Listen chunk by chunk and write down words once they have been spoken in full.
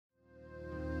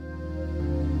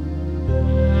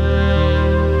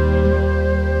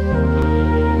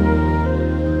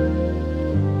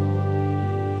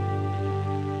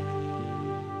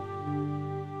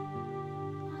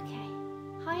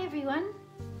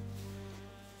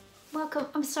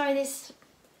welcome. I'm sorry,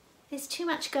 there's too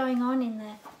much going on in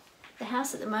the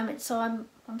house at the moment, so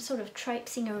I'm sort of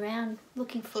traipsing around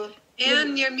looking for...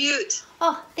 Ann, you're mute.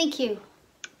 Oh, thank you.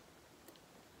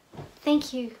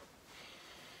 Thank you.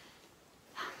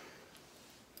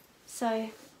 So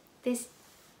there's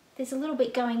a little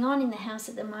bit going on in the house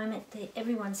at the moment.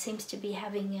 Everyone seems to be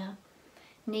having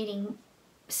needing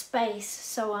space,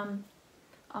 so I'm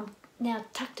now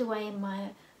tucked away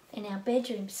in our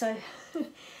bedroom. So,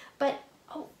 but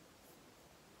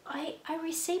I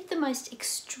received the most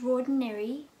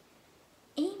extraordinary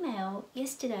email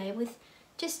yesterday with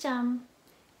just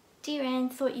dear Anne,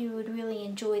 thought you would really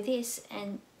enjoy this,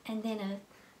 and then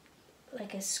a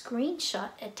screenshot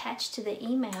attached to the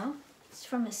email. It's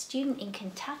from a student in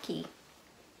Kentucky,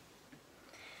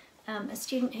 a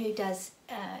student who does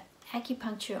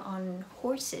acupuncture on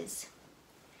horses,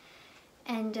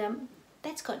 and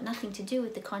that's got nothing to do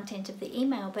with the content of the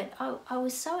email, but I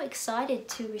was so excited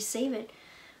to receive it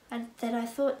that I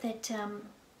thought that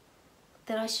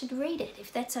I should read it,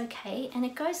 if that's okay. And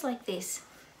it goes like this.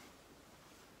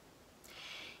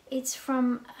 It's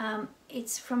from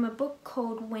a book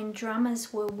called When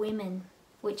Drummers Were Women,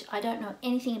 which I don't know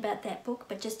anything about that book,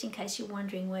 but just in case you're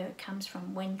wondering where it comes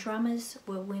from, When Drummers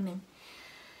Were Women.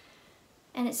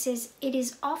 And it says, "It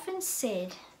is often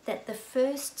said that the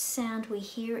first sound we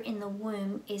hear in the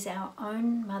womb is our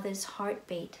own mother's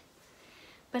heartbeat.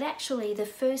 But actually, the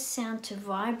first sound to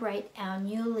vibrate our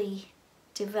newly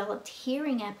developed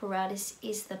hearing apparatus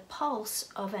is the pulse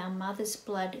of our mother's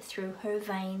blood through her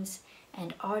veins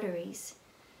and arteries.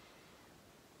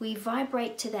 We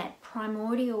vibrate to that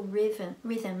primordial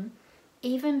rhythm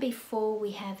even before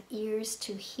we have ears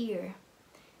to hear.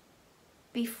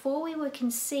 Before we were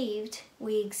conceived,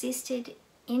 we existed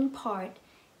in part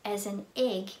as an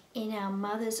egg in our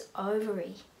mother's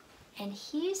ovary." And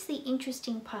here's the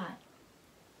interesting part.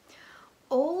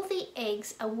 "All the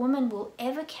eggs a woman will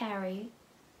ever carry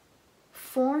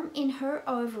form in her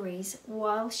ovaries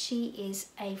while she is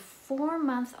a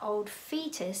 4-month-old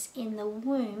fetus in the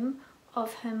womb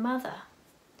of her mother.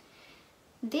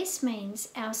 This means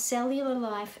our cellular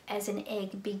life as an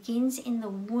egg begins in the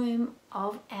womb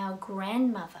of our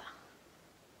grandmother.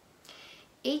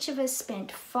 Each of us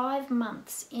spent 5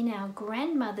 months in our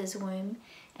grandmother's womb,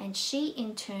 and she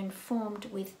in turn formed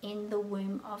within the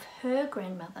womb of her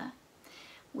grandmother.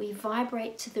 We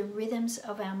vibrate to the rhythms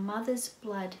of our mother's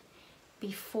blood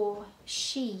before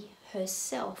she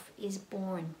herself is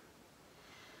born."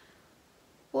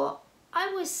 Well, I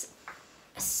was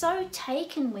so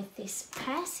taken with this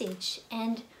passage,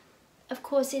 and of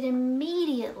course it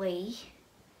immediately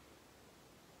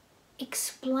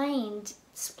explained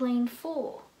spleen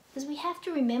 4, because we have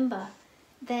to remember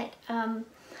that and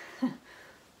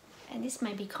this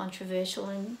may be controversial,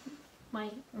 and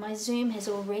my Zoom has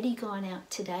already gone out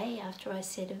today after I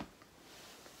said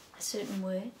a certain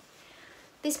word.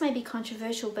 This may be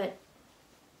controversial, but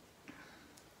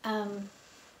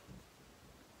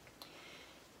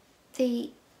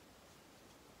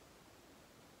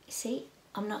see,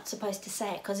 I'm not supposed to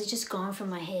say it because it's just gone from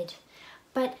my head.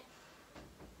 But,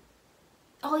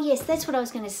 oh yes, that's what I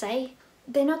was going to say.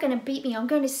 They're not going to beat me. I'm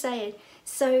going to say it.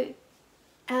 So,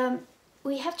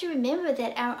 we have to remember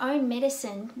that our own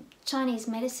medicine, Chinese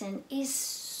medicine, is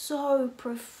so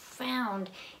profound.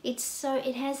 It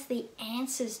has the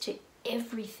answers to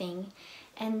everything,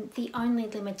 and the only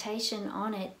limitation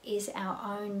on it is our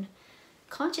own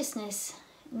consciousness,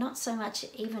 not so much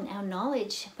even our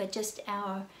knowledge, but just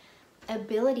our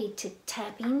ability to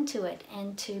tap into it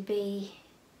and to be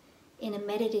in a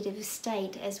meditative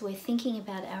state as we're thinking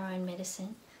about our own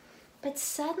medicine. But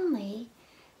suddenly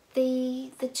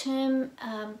the term,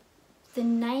 the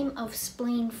name of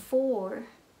spleen 4,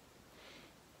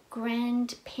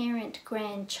 grandparent,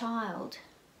 grandchild,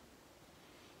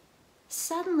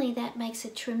 suddenly that makes a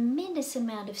tremendous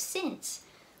amount of sense.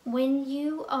 When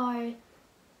you are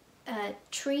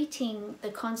treating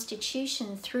the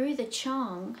constitution through the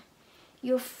Qigong,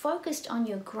 you're focused on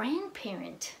your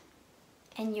grandparent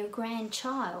and your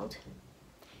grandchild.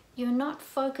 You're not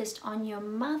focused on your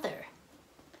mother,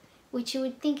 which you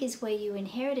would think is where you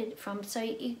inherited it from. So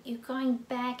you're going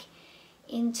back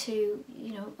into,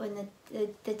 you know, when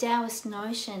the Taoist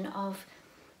notion of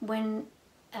when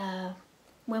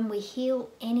we heal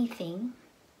anything,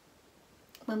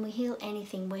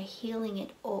 we're healing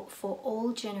it for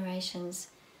all generations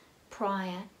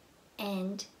prior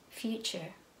and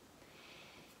future.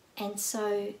 And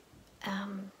so,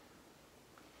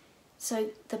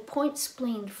 so the point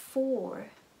spleen 4,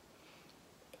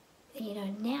 you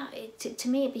know, now to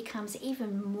me it becomes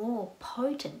even more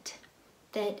potent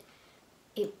that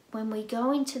when we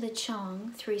go into the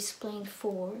Chang through spleen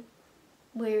 4,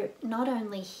 we're not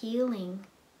only healing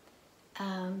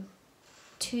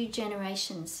 2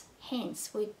 generations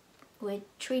hence, we're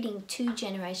treating 2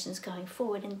 generations going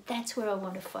forward, and that's where I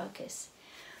want to focus.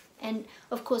 And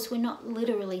of course, we're not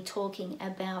literally talking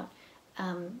about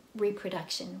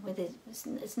reproduction, where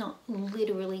it's not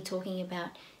literally talking about,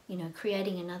 you know,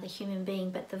 creating another human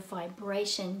being, but the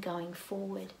vibration going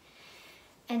forward.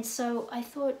 And so I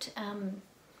thought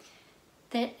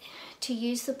that to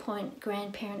use the point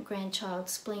grandparent, grandchild,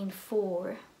 spleen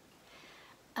 4,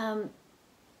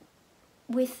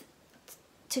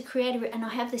 to create and I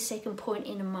have the second point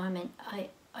in a moment.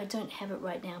 I don't have it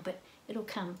right now, but it'll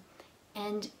come.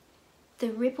 And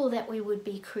the ripple that we would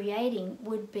be creating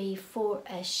would be for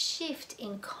a shift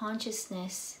in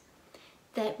consciousness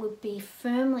that would be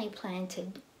firmly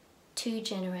planted 2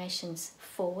 generations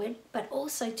forward, but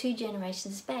also 2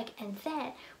 generations back, and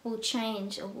that will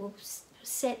change, or will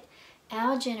set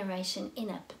our generation in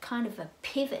a kind of a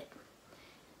pivot.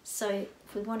 So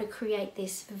if we want to create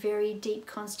this very deep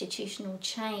constitutional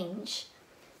change,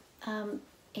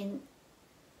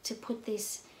 to put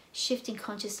this shift in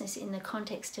consciousness in the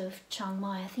context of Chiang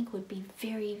Mai, I think would be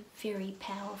very, very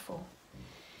powerful.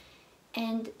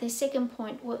 And the second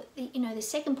point, well, you know, the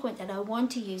second point that I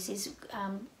want to use is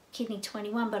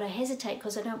KI-21, but I hesitate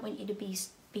because I don't want you to be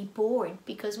bored,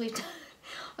 because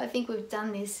I think we've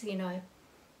done this, you know,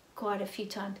 quite a few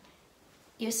times.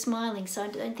 You're smiling, so I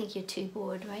don't think you're too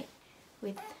bored, right?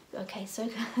 Okay, so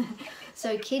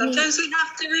kidney. Sometimes we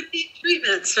have to repeat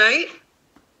treatments, right?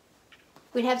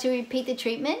 We'd have to repeat the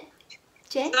treatment,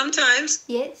 Jen? Sometimes.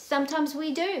 Yes, sometimes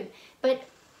we do. But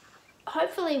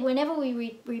hopefully whenever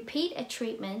we repeat a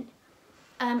treatment,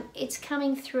 it's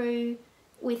coming through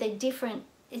with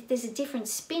there's a different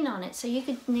spin on it. So you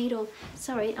could needle,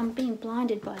 sorry, I'm being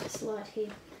blinded by this light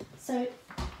here. So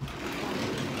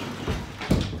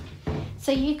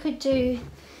you could treat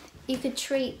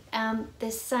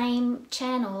the same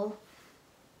channel,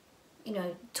 you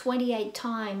know, 28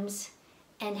 times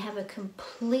and have a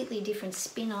completely different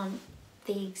spin on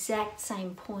the exact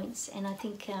same points. And I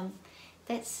think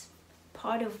that's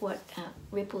part of what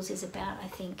Ripples is about, I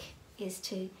think, is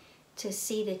to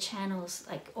see the channels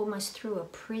like almost through a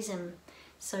prism.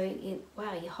 So you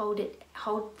hold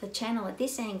the channel at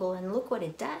this angle and look what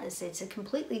it does. It's a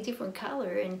completely different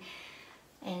color.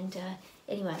 And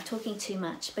anyway, I'm talking too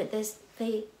much, but there's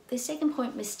the second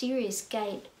point, mysterious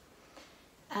gate,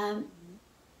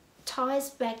 ties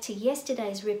back to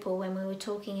yesterday's ripple when we were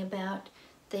talking about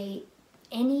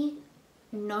any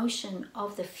notion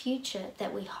of the future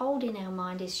that we hold in our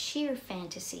mind is sheer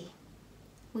fantasy.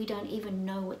 We don't even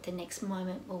know what the next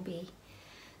moment will be.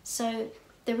 So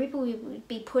the ripple we would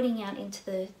be putting out into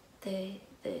the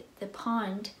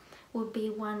pond would be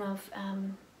one of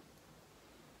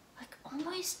like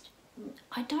almost,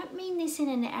 I don't mean this in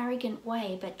an arrogant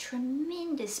way, but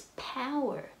tremendous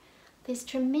power. There's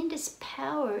tremendous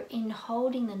power in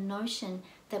holding the notion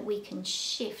that we can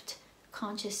shift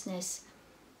consciousness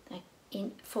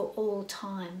for all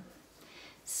time.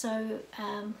 So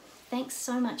thanks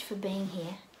so much for being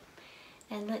here,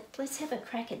 and let's have a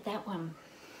crack at that one.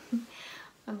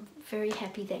 I'm very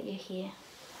happy that you're here.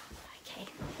 Okay,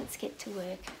 let's get to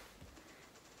work.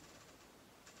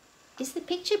 Is the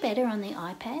picture better on the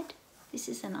iPad? This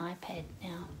is an iPad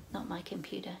now, not my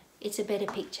computer. It's a better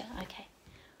picture, okay.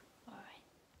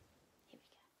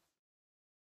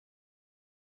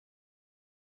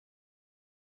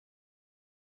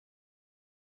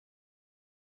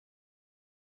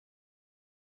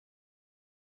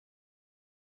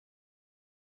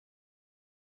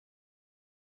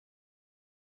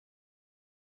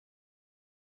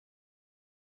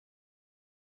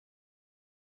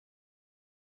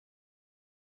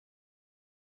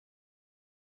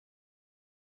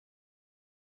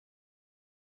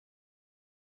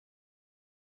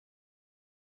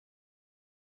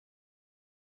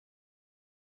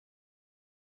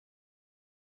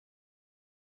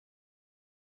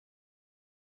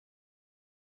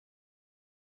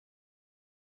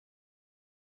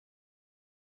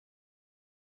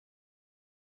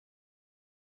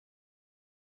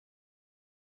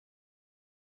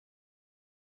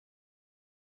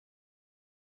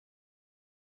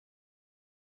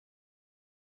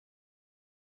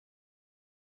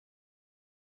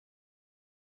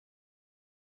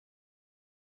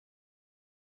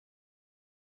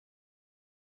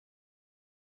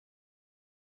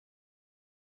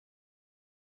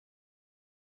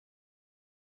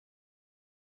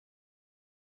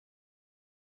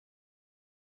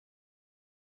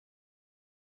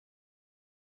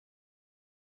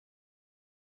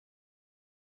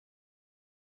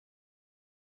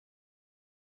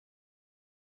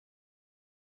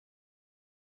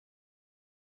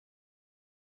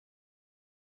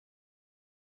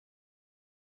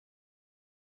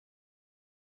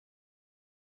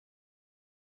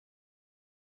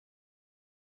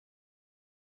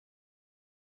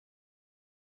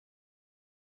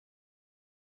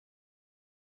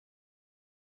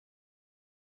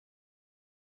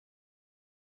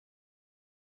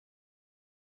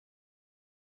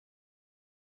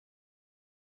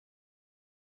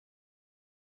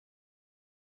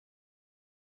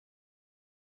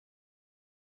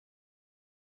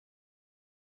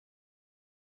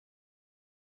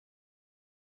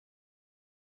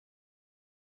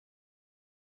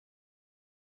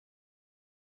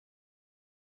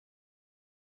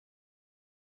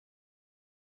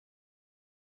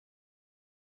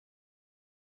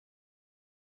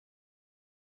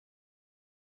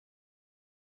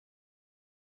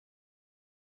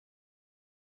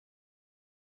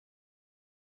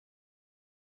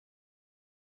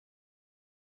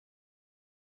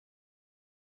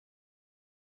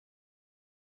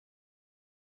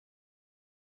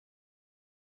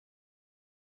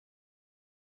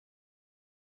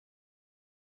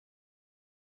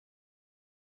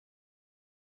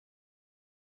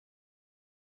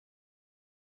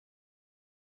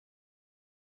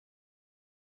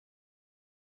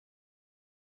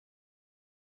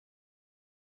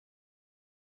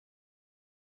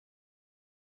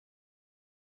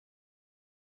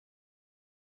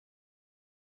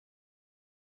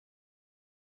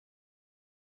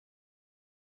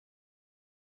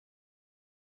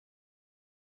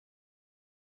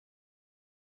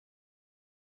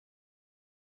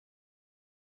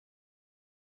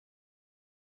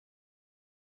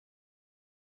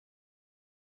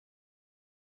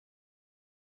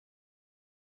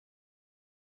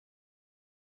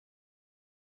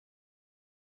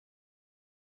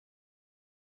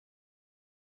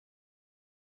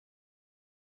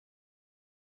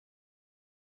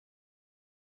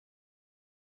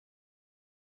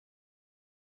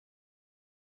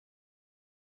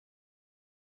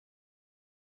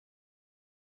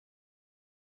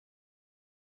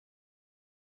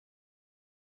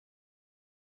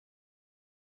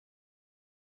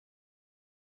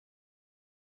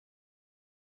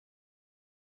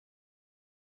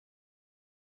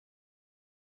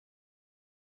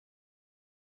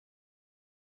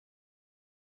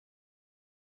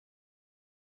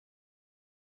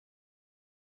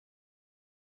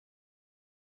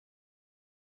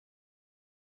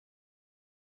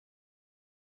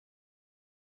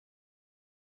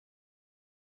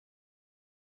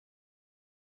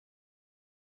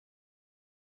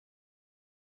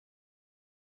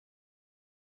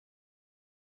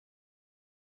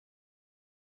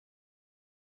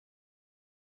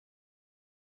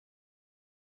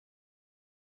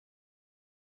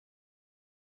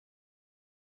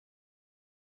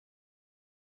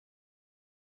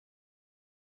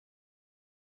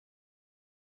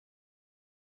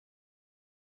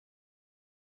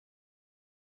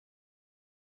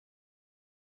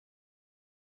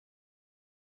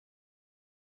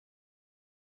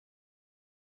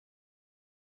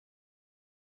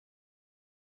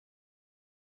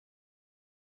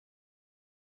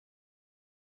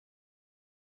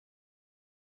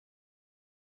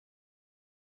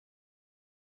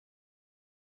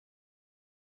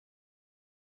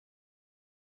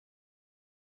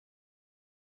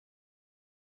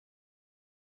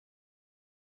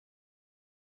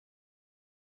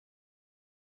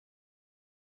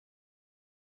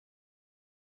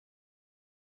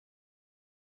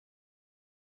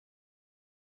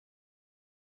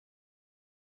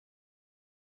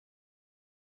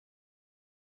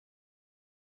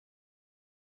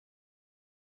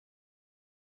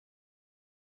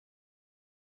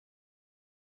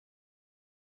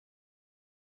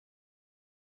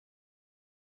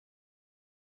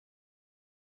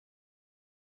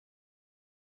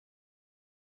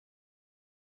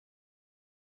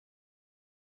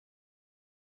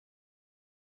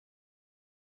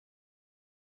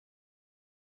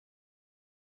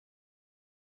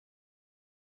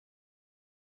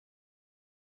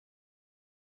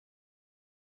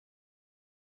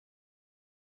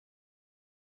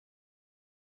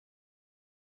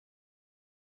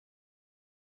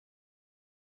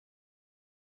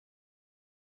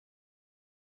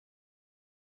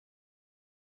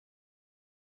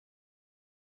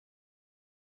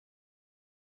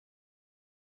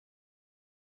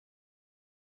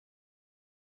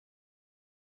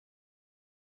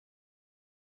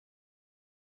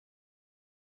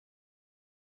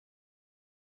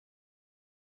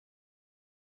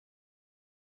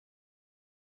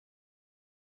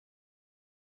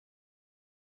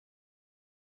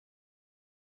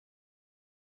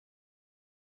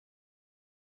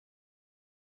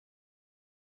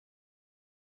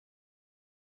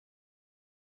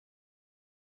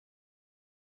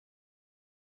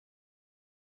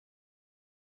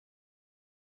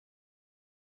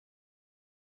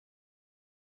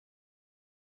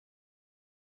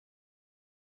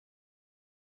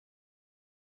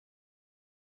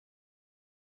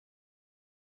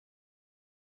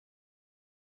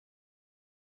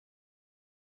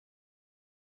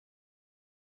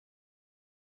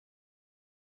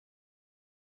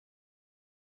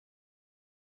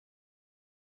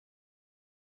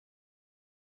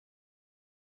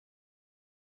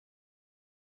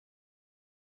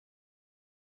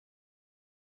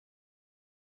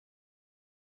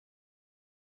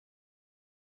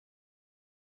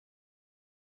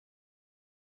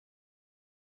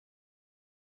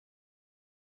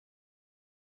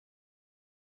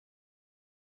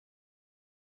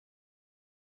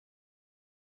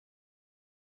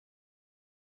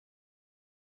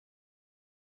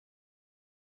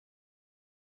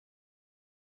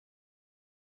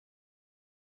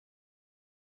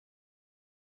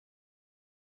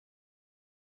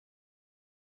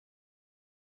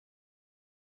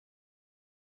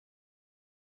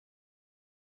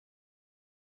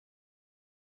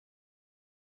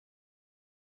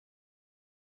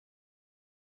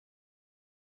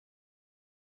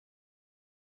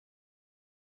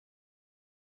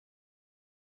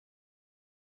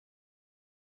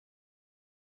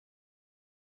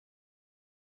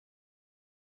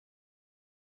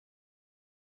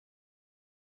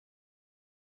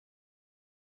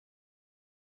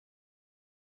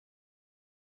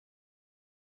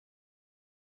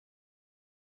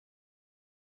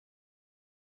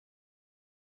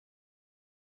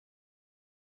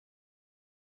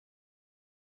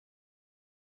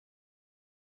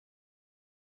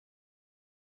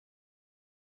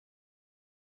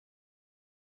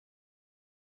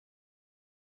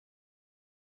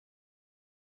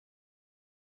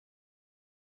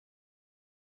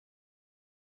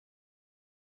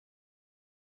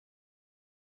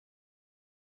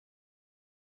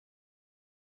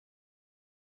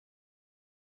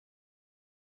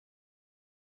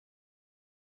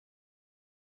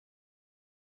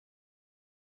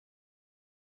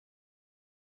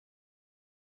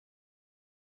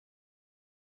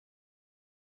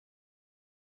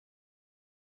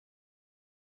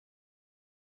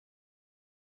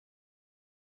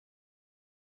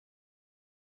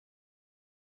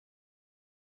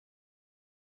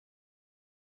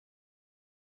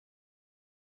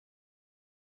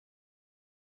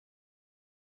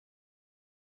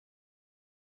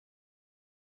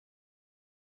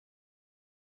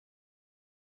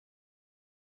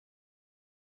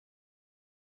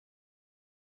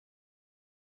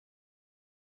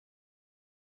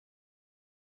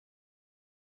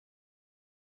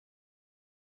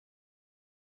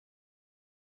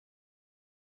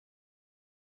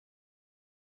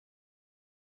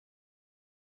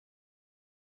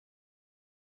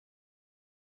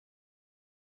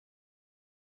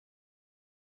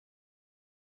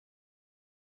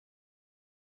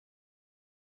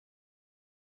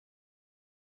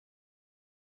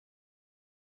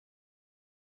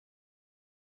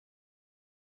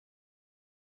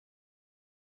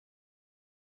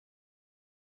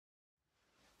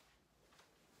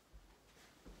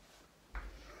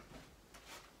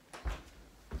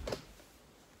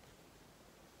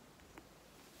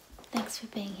 for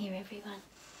being here, everyone.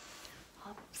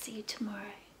 I'll see you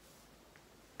tomorrow.